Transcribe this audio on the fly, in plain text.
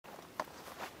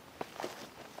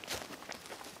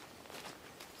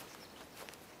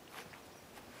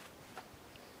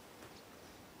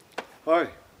Hi,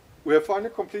 we have finally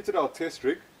completed our test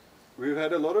rig. We've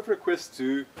had a lot of requests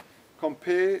to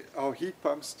compare our heat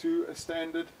pumps to a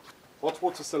standard hot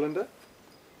water cylinder.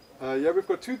 Here we've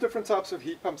got two different types of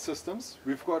heat pump systems.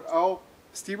 We've got our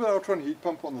Stiebel Altron heat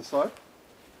pump on the side.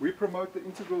 We promote the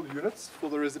integral units for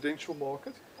the residential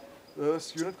market.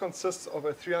 This unit consists of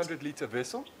a 300 litre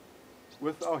vessel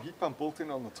with our heat pump built in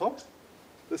on the top.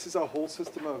 This is our whole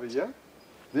system over here.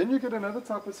 Then you get another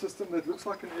type of system that looks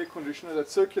like an air conditioner that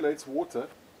circulates water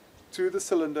to the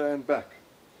cylinder and back.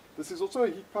 This is also a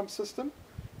heat pump system.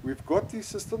 We've got these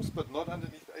systems but not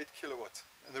underneath 8 kilowatt.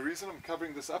 And the reason I'm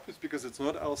covering this up is because it's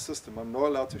not our system. I'm not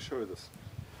allowed to show this.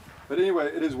 But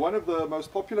anyway, it is one of the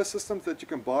most popular systems that you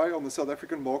can buy on the South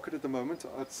African market at the moment.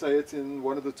 I'd say it's in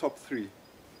one of the top 3.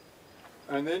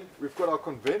 And then we've got our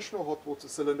conventional hot water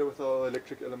cylinder with our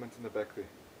electric element in the back there.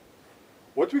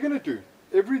 What we're going to do,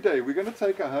 every day we're going to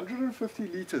take 150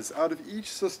 litres out of each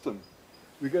system.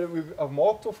 I've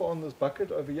marked off on this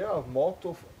bucket over here, I've marked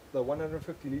off the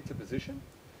 150 litre position.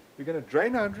 We're going to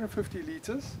drain 150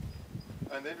 litres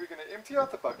and then we're going to empty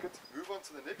out the bucket, move on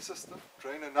to the next system,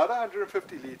 drain another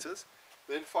 150 litres,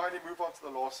 then finally move on to the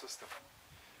last system.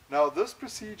 Now this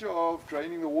procedure of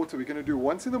draining the water we're going to do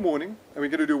once in the morning and we're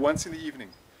going to do once in the evening.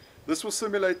 This will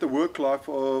simulate the work life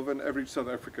of an average South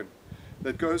African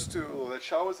that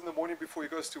showers in the morning before he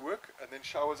goes to work and then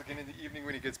showers again in the evening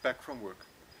when he gets back from work.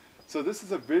 So this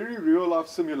is a very real life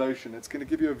simulation. It's going to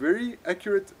give you a very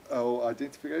accurate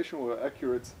identification or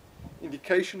accurate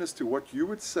indication as to what you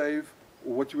would save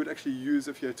or what you would actually use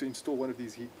if you had to install one of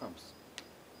these heat pumps.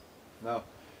 Now,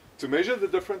 to measure the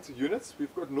different units,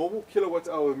 we've got normal kilowatt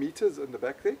hour meters in the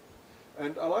back there.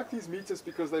 And I like these meters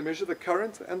because they measure the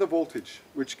current and the voltage,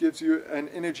 which gives you an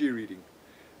energy reading.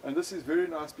 And this is very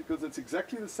nice because it's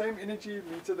exactly the same energy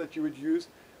meter that you would use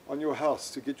on your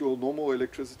house to get your normal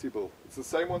electricity bill. It's the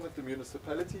same one that the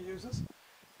municipality uses.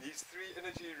 These 3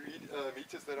 energy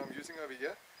meters that I'm using over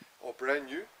here are brand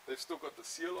new. They've still got the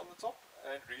seal on the top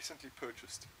and recently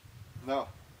purchased. Now,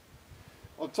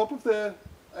 on top of the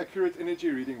accurate energy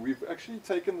reading, we've actually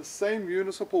taken the same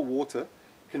municipal water,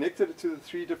 connected it to the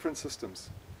 3 different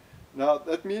systems. Now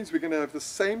that means we're going to have the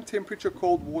same temperature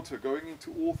cold water going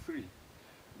into all 3.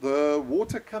 The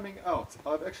water coming out,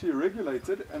 I've actually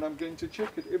regulated and I'm going to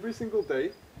check it every single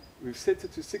day. We've set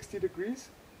it to 60 degrees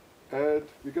and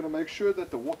we're going to make sure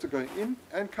that the water going in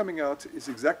and coming out is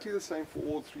exactly the same for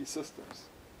all 3 systems.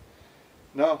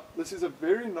 Now, this is a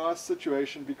very nice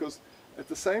situation because at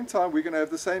the same time we're going to have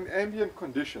the same ambient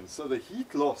conditions. So the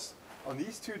heat loss on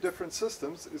these 2 different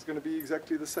systems is going to be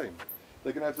exactly the same.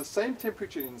 They're going to have the same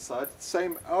temperature inside,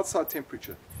 same outside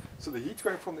temperature. So the heat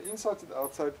going from the inside to the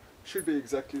outside should be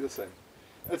exactly the same.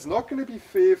 It's not going to be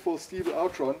fair for Stiebel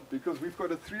Altron because we've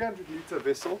got a 300 litre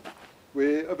vessel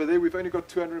where over there we've only got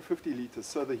 250 litres.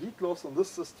 So the heat loss on this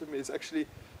system is actually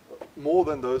more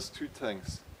than those 2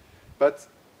 tanks. But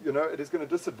you know, it is going to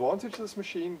disadvantage this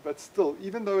machine, but still,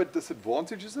 even though it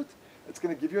disadvantages it, it's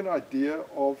going to give you an idea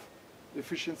of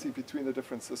efficiency between the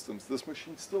different systems. This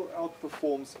machine still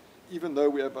outperforms even though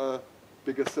we have a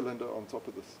bigger cylinder on top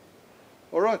of this.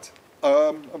 Alright,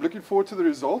 I'm looking forward to the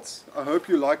results. I hope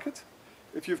you like it.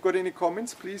 If you've got any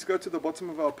comments, please go to the bottom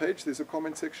of our page. There's a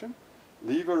comment section.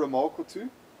 Leave a remark or 2.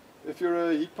 If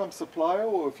you're a heat pump supplier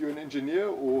or if you're an engineer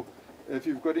or if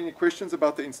you've got any questions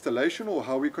about the installation or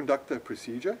how we conduct the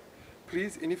procedure,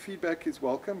 please, any feedback is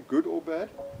welcome, good or bad.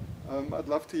 I'd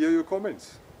love to hear your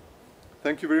comments.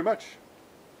 Thank you very much.